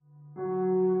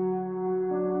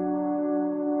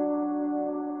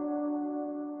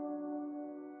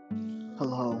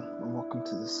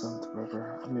to the Seventh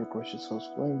River. I'm your gracious host,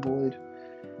 Wayne Boyd,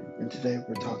 and today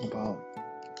we're talking about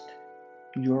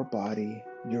your body,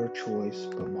 your choice,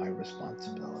 but my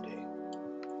responsibility.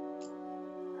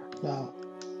 Now,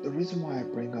 the reason why I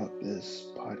bring up this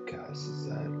podcast is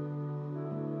that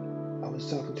I was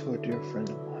talking to a dear friend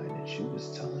of mine, and she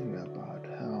was telling me about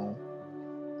how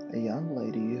a young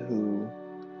lady who,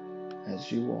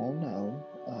 as you all know,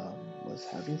 was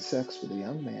having sex with a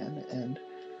young man, and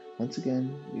once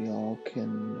again, we all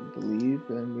can believe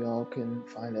and we all can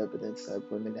find evidence that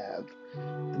women have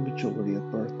the majority of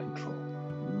birth control.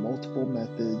 Multiple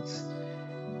methods,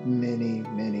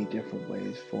 many different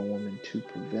ways for a woman to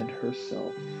prevent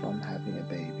herself from having a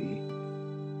baby.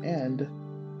 And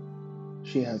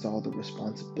she has all the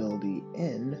responsibility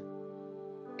in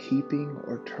keeping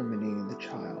or terminating the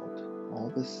child.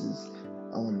 All this is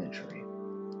elementary.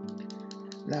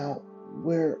 Now,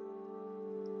 where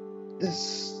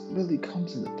this really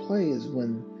comes into play is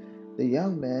when the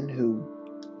young man who,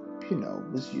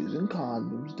 was using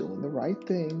condoms, doing the right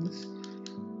things,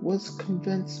 was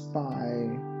convinced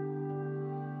by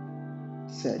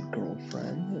said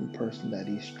girlfriend and person that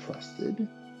he's trusted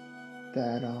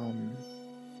that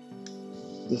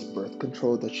this birth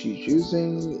control that she's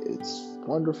using, it's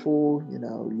wonderful,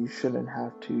 you shouldn't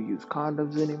have to use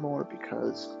condoms anymore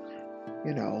because,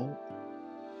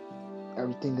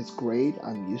 everything is great,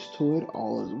 I'm used to it,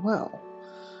 all is well.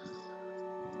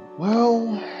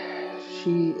 Well,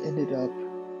 she ended up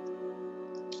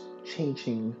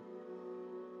changing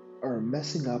or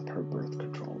messing up her birth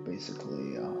control,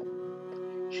 basically.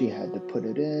 She had to put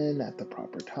it in at the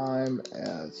proper time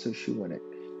so she wouldn't,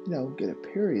 get a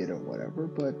period or whatever,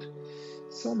 but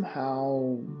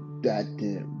somehow that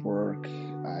didn't work.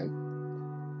 I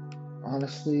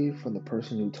honestly, from the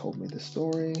person who told me the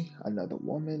story, another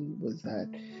woman, was that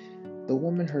the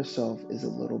woman herself is a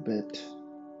little bit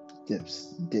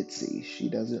ditzy. She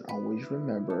doesn't always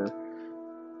remember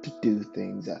to do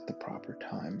things at the proper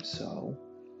time. So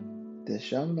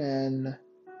this young man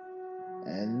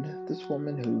and this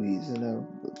woman who he's in a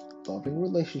loving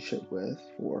relationship with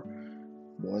for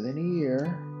more than a year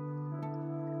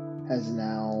has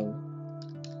now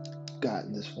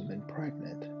gotten this woman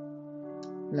pregnant.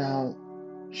 Now,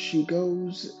 she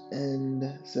goes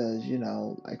and says,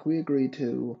 like we agreed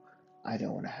to, I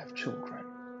don't want to have children.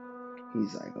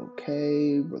 He's like,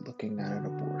 okay, we're looking at an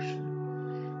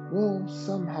abortion. Well,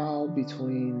 somehow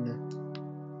between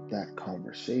that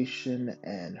conversation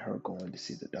and her going to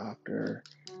see the doctor,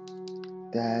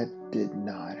 that did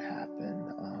not happen.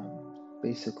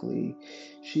 Basically,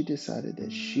 she decided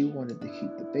that she wanted to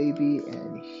keep the baby,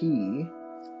 and he,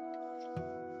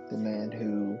 the man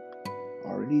who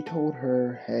already told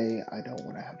her, hey, I don't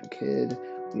want to have a kid,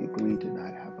 we agreed to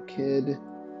not have a kid,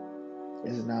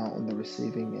 is now on the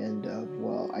receiving end of,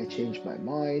 well, I changed my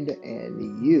mind,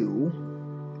 and you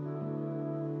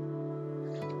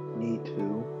need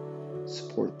to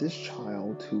support this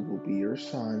child who will be your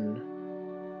son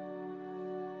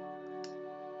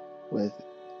with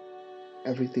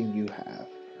everything you have.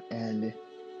 And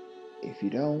if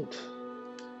you don't,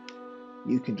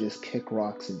 you can just kick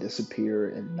rocks and disappear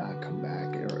and not come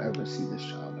back or ever see this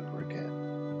child ever again.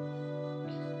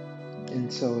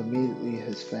 And so immediately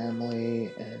his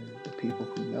family and the people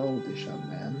who know this young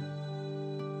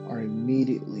man are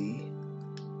immediately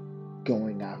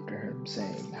going after him,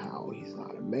 saying how he's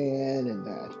not a man and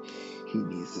that he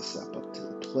needs to step up to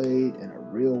the plate, and a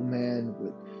real man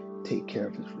would take care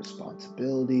of his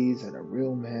responsibilities, and a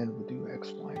real man would do X,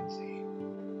 Y, and Z.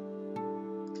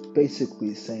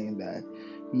 Basically saying that,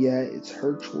 yeah, it's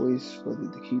her choice whether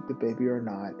to keep the baby or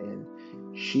not, and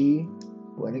she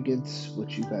went against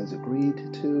what you guys agreed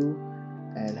to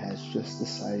and has just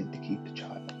decided to keep the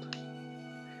child.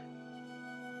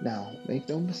 Now, make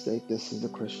no mistake, this is a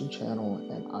Christian channel,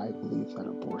 and I believe that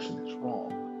abortion is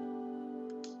wrong.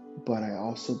 But I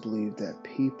also believe that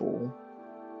people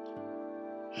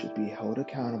should be held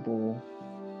accountable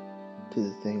to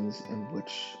the things in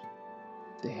which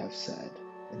they have said.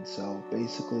 And so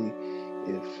basically,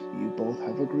 if you both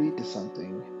have agreed to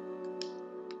something,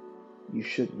 you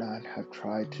should not have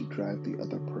tried to drag the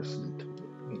other person into it.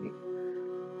 Meaning,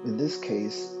 in this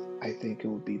case, I think it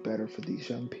would be better for these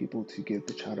young people to give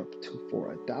the child up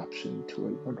for adoption to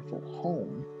a wonderful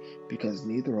home, because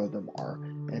neither of them are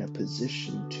in a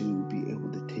position to be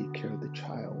able to take care of the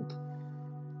child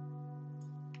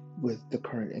with the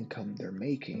current income they're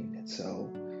making. And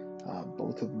so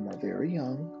both of them are very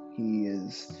young. He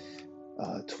is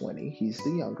 20, he's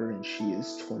the younger, and she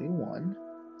is 21.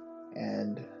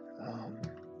 And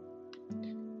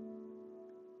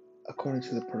according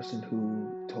to the person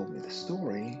who told me the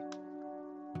story,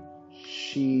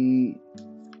 she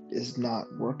is not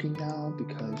working now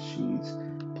because she's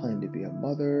planning to be a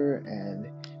mother, and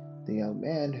the young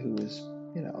man who is,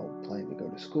 planning to go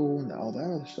to school and all that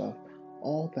other stuff,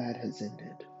 all that has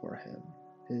ended for him.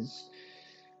 His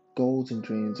goals and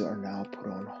dreams are now put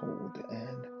on hold,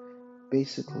 and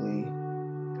basically,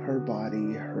 her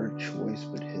body, her choice,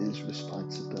 but his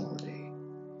responsibility.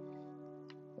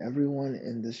 Everyone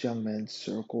in this young man's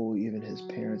circle, even his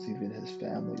parents, even his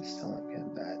family, is telling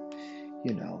him that,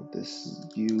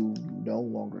 you no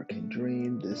longer can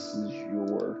dream. This is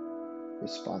your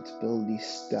responsibility.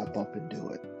 Step up and do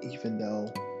it. Even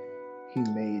though he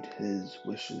made his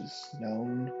wishes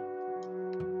known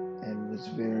and was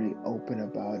very open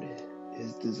about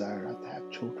his desire not to have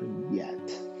children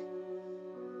yet.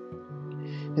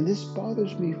 And this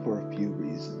bothers me for a few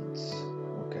reasons.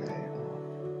 Okay.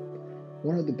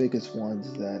 One of the biggest ones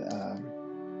is that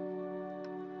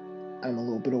I'm a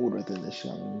little bit older than this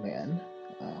young man.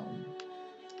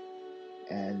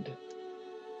 And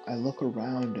I look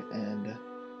around, and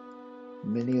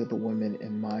many of the women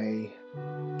in my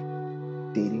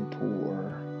dating pool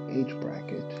or age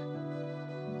bracket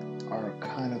are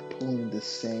kind of pulling the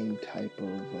same type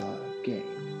of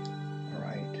game. All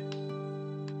right.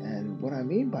 And what I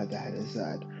mean by that is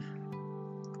that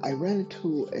I ran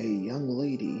into a young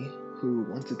lady who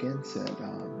once again said,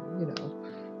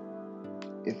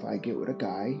 if I get with a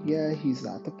guy, yeah, he's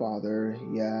not the father.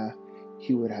 Yeah,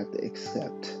 he would have to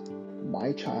accept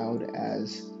my child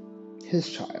as his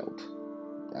child.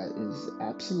 That is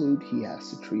absolute. He has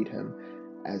to treat him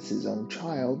as his own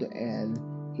child, and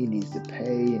he needs to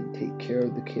pay and take care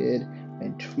of the kid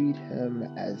and treat him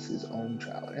as his own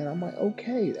child. And I'm like,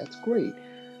 okay, that's great.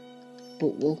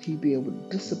 But will he be able to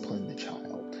discipline the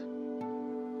child?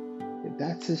 If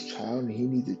that's his child and he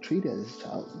needs to treat it as his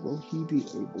child, will he be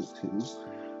able to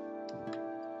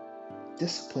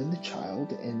discipline the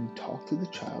child and talk to the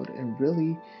child and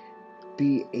really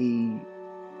be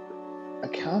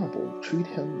accountable, treat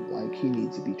him like he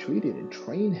needs to be treated, and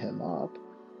train him up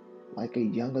like a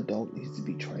young adult needs to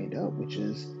be trained up, which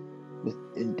is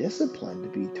in discipline, to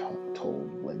be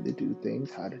told when to do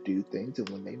things, how to do things, and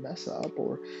when they mess up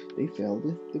or they fail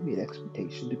to meet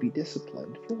expectation, to be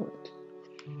disciplined for it.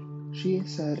 She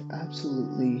said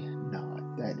absolutely not.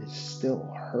 That is still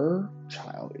her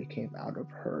child. It came out of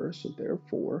her. So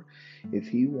therefore, if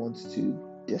he wants to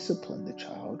discipline the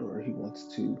child, or he wants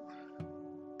to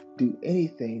do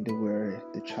anything to where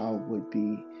the child would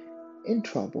be in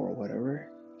trouble or whatever,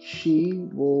 she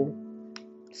will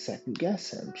second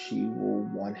guess him. She will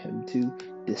want him to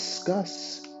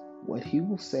discuss what he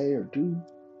will say or do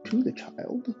to the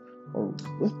child or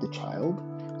with the child,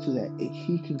 so that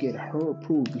he can get her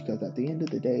approved. Because at the end of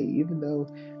the day, even though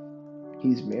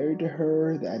he's married to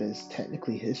her, that is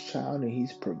technically his child, and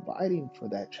he's providing for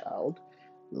that child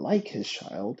like his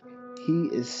child, he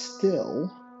is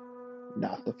still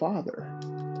not the father.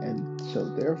 And so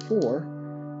therefore,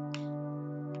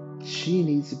 she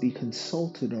needs to be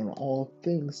consulted on all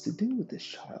things to do with this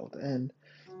child. And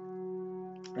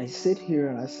I sit here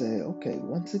and I say, okay,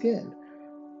 once again,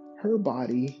 her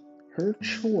body, her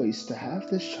choice to have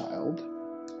this child,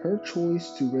 her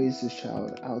choice to raise this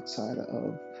child outside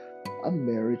of a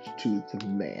marriage to the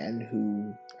man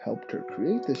who helped her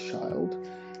create this child.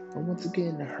 And once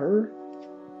again, her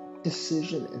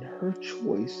decision and her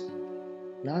choice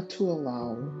not to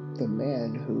allow the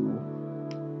man who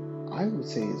I would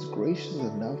say is gracious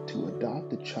enough to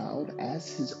adopt the child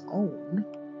as his own,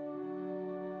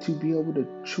 to be able to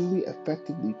truly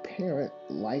effectively parent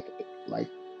like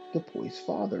the boy's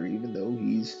father, even though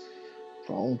he's,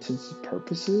 for all intents and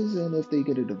purposes, and if they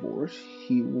get a divorce,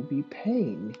 he will be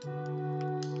paying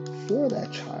for that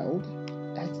child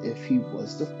as if he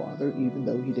was the father, even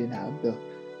though he didn't have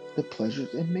the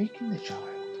pleasures in making the child.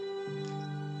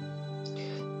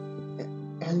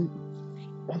 And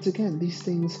once again, these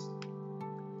things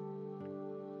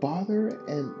bother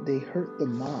and they hurt the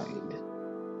mind,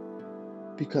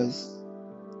 because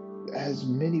as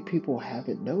many people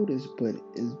haven't noticed, but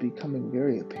is becoming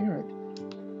very apparent,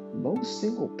 most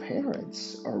single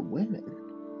parents are women.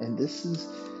 And this is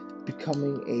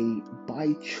becoming a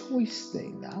by choice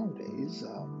thing nowadays.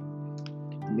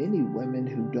 Many women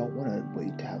who don't want to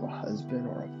wait to have a husband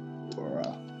or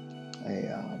a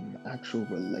actual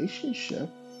relationship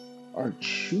are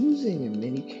choosing in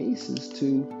many cases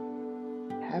to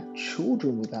have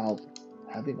children without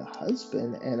having a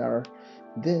husband, and are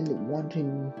then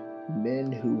wanting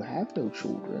men who have no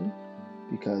children.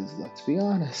 Because let's be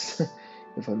honest,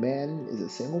 if a man is a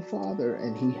single father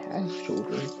and he has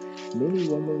children, many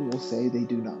women will say they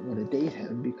do not want to date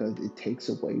him because it takes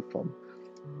away from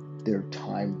their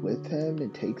time with him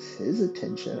and takes his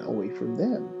attention away from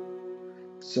them.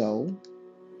 So,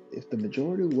 if the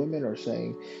majority of women are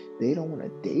saying they don't want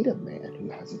to date a man who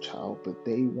has a child, but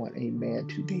they want a man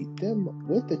to date them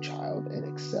with a child and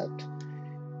accept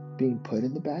being put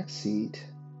in the back seat,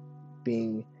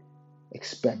 being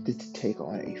expected to take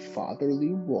on a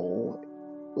fatherly role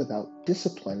without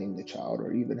disciplining the child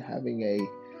or even having a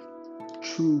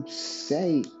true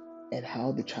say in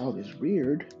how the child is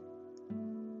reared.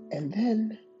 And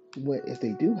then, if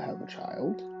they do have a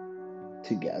child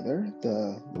together,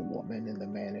 the woman and the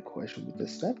man in question with the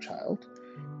stepchild,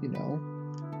 you know,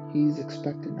 he's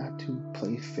expected not to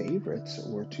play favorites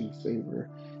or to favor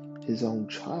his own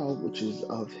child, which is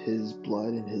of his blood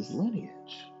and his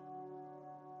lineage.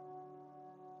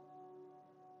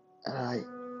 And I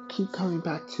keep coming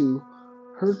back to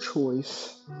her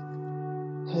choice,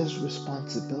 his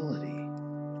responsibility.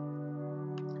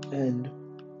 And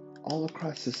all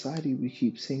across society, we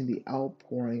keep seeing the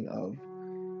outpouring of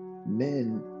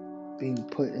men being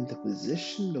put into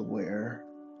position to where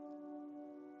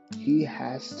he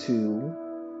has to,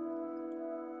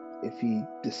 if he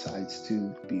decides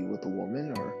to be with a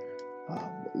woman or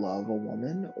love a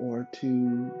woman or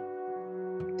to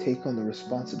take on the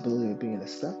responsibility of being a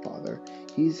stepfather,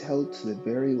 he's held to the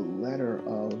very letter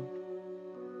of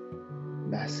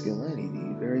masculinity,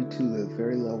 to the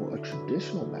very level of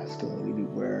traditional masculinity,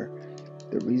 where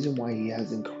the reason why he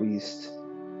has increased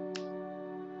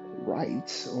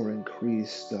rights or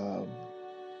increased,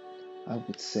 I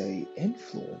would say,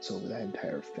 influence over that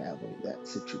entire family, that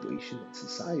situation in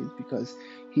society, is because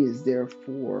he is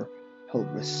therefore held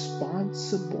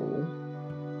responsible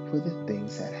for the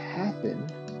things that happen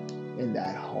in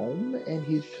that home, and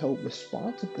he's held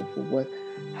responsible for what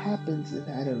happens in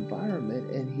that environment,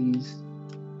 and he's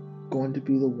going to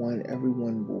be the one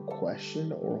everyone will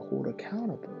question or hold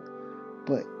accountable.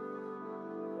 But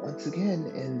once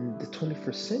again, in the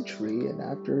 21st century, and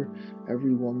after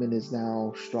every woman is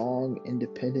now strong,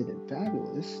 independent, and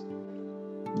fabulous,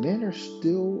 men are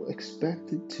still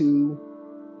expected to,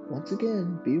 once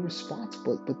again, be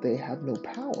responsible, but they have no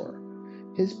power.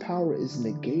 His power is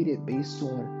negated based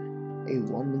on a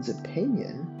woman's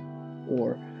opinion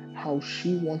or how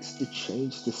she wants to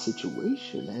change the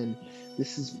situation. And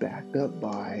this is backed up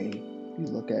by, you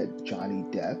look at Johnny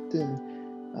Depp and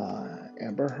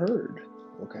Amber Heard.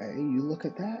 Okay, you look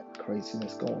at that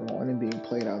craziness going on and being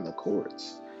played out in the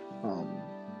courts.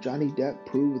 Johnny Depp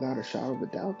proved without a shadow of a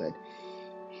doubt that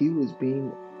he was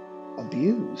being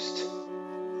abused.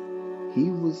 He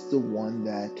was the one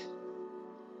that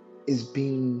is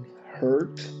being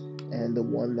hurt and the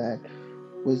one that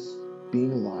was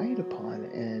being lied upon.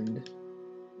 And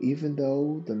even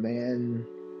though the man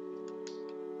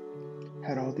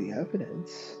had all the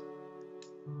evidence,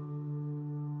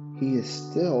 he is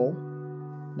still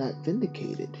not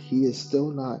vindicated. He is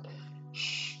still not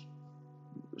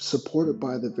supported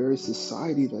by the very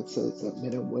society that says that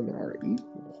men and women are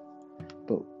equal.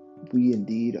 But we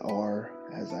indeed are,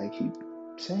 as I keep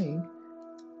saying,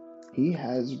 he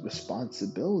has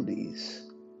responsibilities.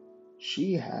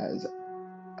 She has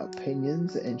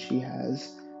opinions and she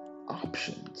has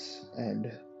options.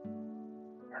 And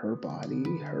her body,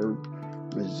 her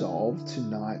resolve to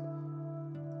not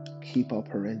keep up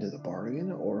her end of the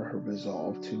bargain, or her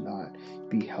resolve to not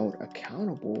be held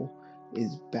accountable,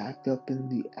 is backed up in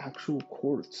the actual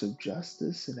courts of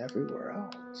justice and everywhere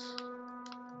else.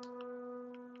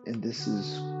 And this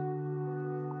is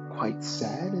quite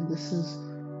sad, and this is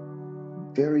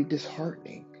very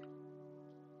disheartening.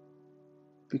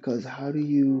 Because how do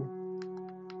you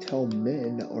tell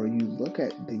men, or you look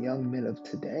at the young men of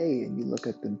today, and you look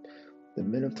at the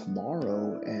men of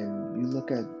tomorrow, and you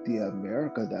look at the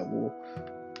America that will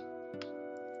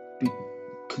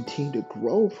continue to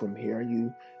grow from here,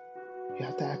 you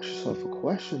have to ask yourself a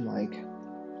question like,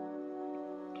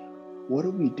 what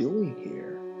are we doing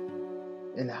here?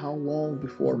 And how long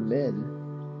before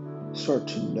men start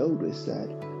to notice that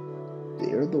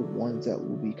they're the ones that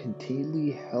will be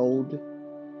continually held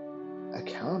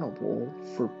accountable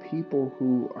for people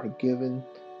who are given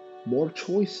more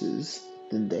choices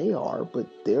than they are, but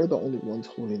they're the only ones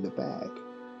holding the bag.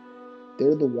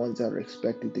 They're the ones that are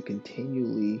expected to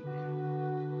continually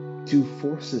do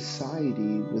for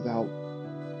society without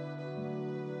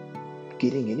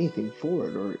getting anything for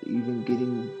it, or even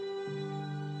getting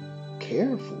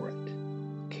cared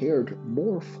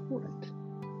more for it.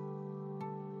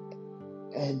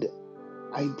 And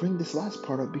I bring this last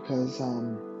part up because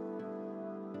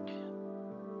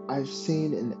I've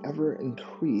seen an ever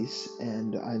increase,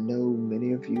 and I know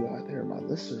many of you out there, my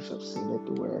listeners, have seen it,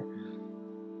 to where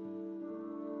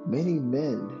many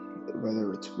men,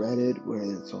 whether it's Reddit,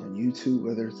 whether it's on YouTube,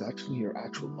 whether it's actually your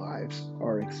actual lives,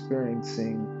 are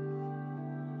experiencing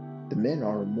the men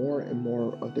are more and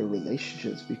more of their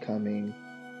relationships becoming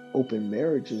open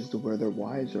marriages to where their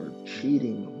wives are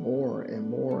cheating more and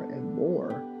more and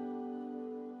more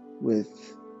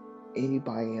with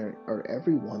anybody or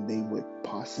everyone they would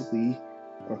possibly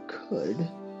or could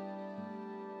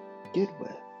get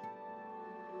with.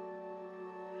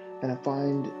 And I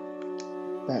find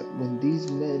that when these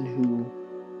men who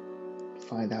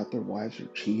find out their wives are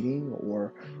cheating,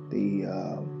 or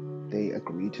they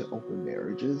agree to open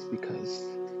marriages because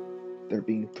they're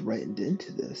being threatened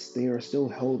into this, they are still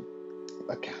held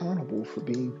accountable for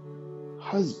being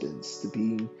husbands, to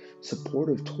being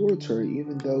supportive towards her,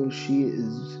 even though she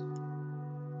is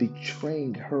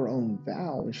betraying her own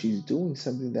vow and she's doing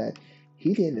something that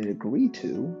he didn't agree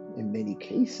to in many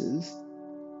cases,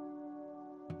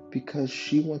 because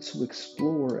she wants to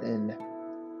explore and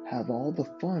have all the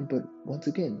fun. But once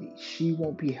again, she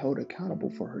won't be held accountable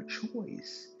for her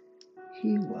choice.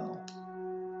 He will.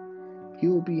 He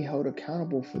will be held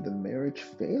accountable for the marriage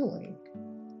failing.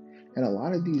 And a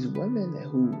lot of these women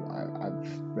who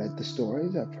I've read the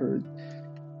stories, I've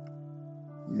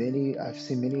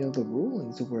seen many of the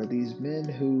rulings where these men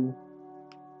who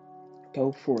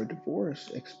go for a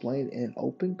divorce explain in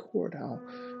open court how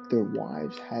their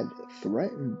wives had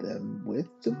threatened them with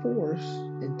divorce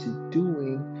into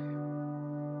doing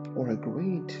or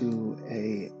agreeing to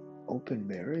a open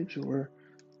marriage,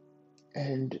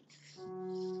 and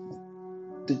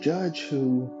the judge,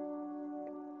 who,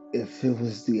 if it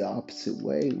was the opposite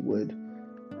way, would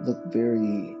look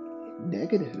very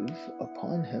negative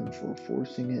upon him for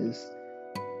forcing his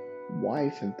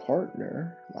wife and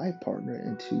life partner,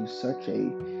 into such a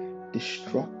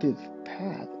destructive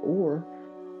path, or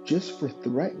just for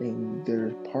threatening their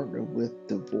partner with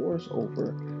divorce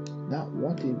over not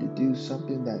wanting to do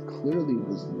something that clearly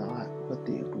was not what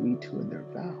they agreed to in their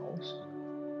vows,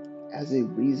 as a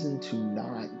reason to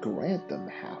not grant them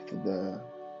half of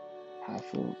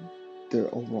their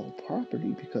overall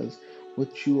property, because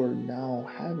what you are now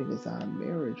having is not a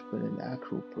marriage but an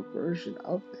actual perversion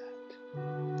of that.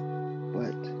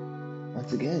 But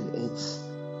once again, it's,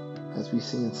 as we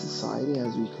see in society,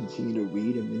 as we continue to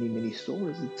read in many, many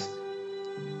stories, it's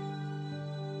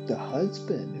the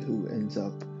husband who ends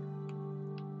up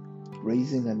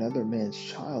raising another man's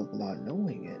child without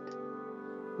knowing it.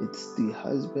 It's the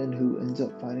husband who ends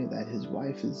up finding that his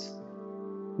wife is,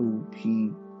 who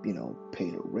he,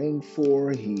 paid a ring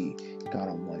for, he got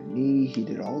on one knee, he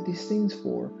did all these things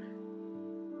for,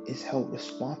 is held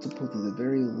responsible to the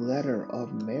very letter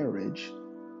of marriage,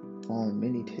 while in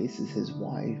many cases his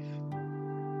wife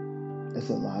is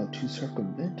allowed to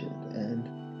circumvent it.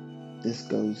 And this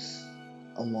goes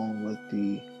along with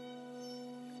the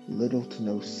little to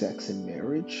no sex in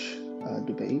marriage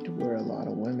debate, where a lot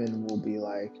of women will be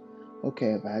like,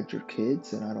 okay, I've had your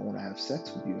kids and I don't want to have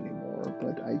sex with you anymore,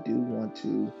 but I do want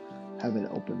to have an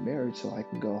open marriage so I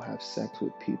can go have sex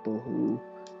with people who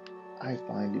I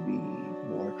find to be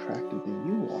more attractive than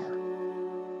you are.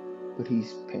 But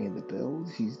he's paying the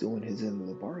bills, he's doing his end of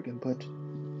the bargain, but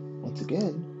once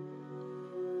again,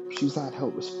 she's not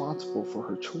held responsible for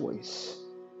her choice.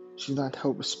 She's not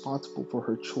held responsible for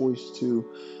her choice to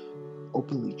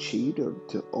openly cheat or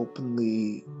to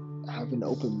openly have an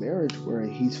open marriage where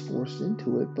he's forced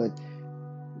into it, but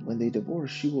when they divorce,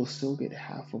 she will still get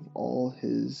half of all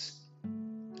his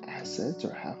assets,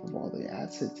 or half of all the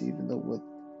assets, even though what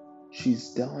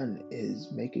she's done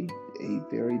is make a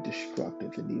very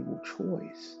destructive and evil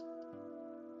choice.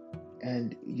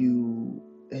 And you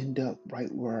end up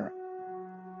right where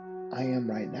I am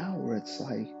right now, where it's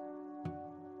like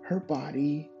her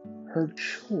body, her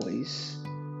choice,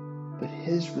 but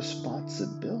his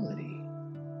responsibility.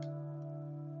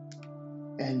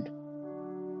 And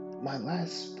my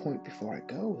last point before I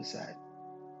go is that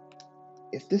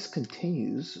if this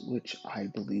continues, which I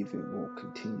believe it will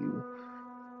continue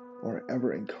or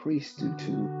ever increase due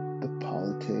to the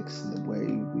politics and the way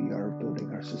we are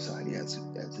building our society as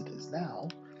it is now,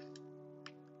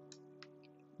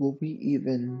 will we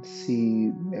even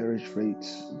see marriage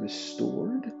rates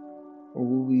restored? Or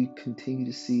will we continue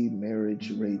to see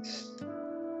marriage rates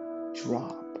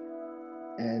drop?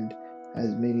 And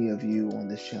as many of you on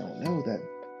this channel know, that,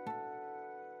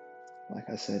 like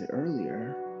I said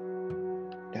earlier,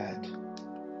 that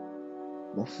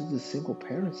most of the single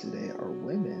parents today are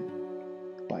women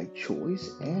by choice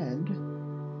and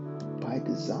by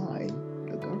design,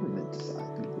 the government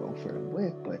design through welfare and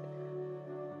WIC. But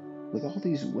with all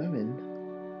these women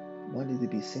wanting to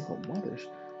be single mothers,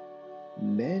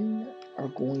 men are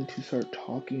going to start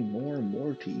talking more and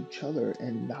more to each other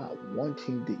and not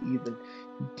wanting to even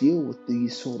deal with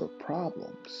these sort of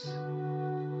problems.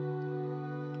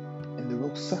 And the real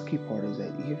sucky part is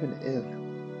that even if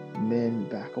men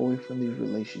back away from these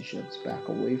relationships, back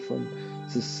away from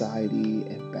society,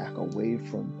 and back away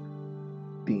from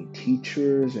being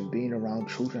teachers and being around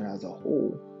children as a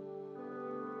whole,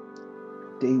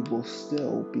 they will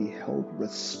still be held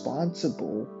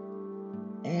responsible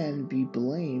and be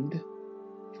blamed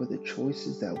for the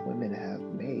choices that women have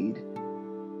made,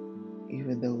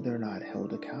 even though they're not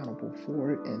held accountable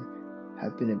for it and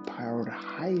have been empowered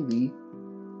highly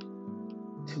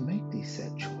to make these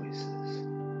said choices.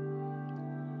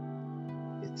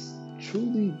 It's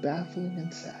truly baffling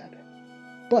and sad.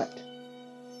 But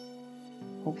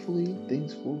hopefully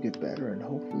things will get better and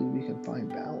hopefully we can find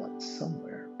balance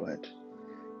somewhere. But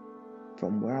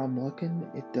from where I'm looking,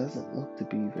 it doesn't look to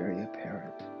be very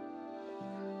apparent.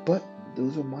 But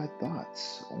those are my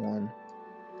thoughts on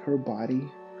her body,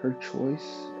 her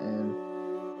choice,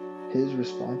 and his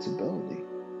responsibility.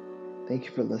 Thank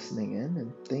you for listening in,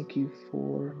 and thank you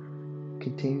for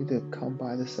continuing to come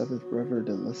by the Seventh River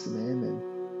to listen in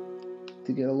and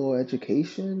to get a little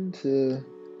education, to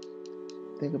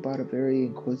think about a very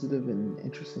inquisitive and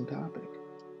interesting topic.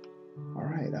 All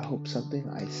right, I hope something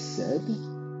I said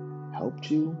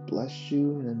helped you, blessed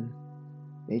you, and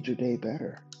made your day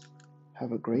better.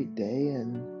 Have a great day,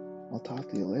 and I'll talk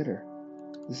to you later.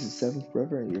 This is Seventh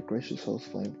River, your gracious host,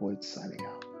 Flame Void, signing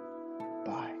out.